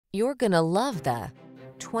You're gonna love the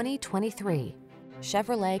 2023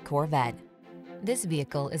 Chevrolet Corvette. This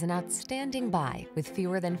vehicle is an outstanding buy with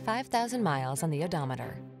fewer than 5,000 miles on the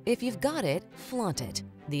odometer. If you've got it, flaunt it.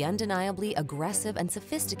 The undeniably aggressive and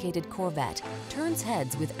sophisticated Corvette turns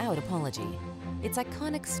heads without apology. Its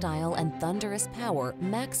iconic style and thunderous power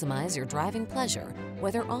maximize your driving pleasure,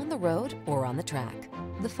 whether on the road or on the track.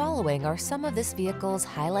 The following are some of this vehicle's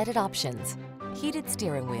highlighted options: heated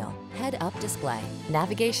steering wheel, head-up display,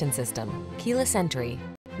 navigation system, keyless entry,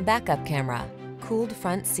 backup camera, cooled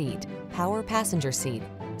front seat, power passenger seat,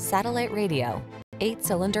 satellite radio,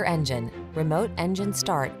 8-cylinder engine, remote engine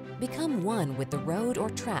start. Become one with the road or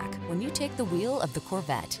track when you take the wheel of the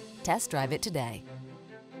Corvette. Test drive it today.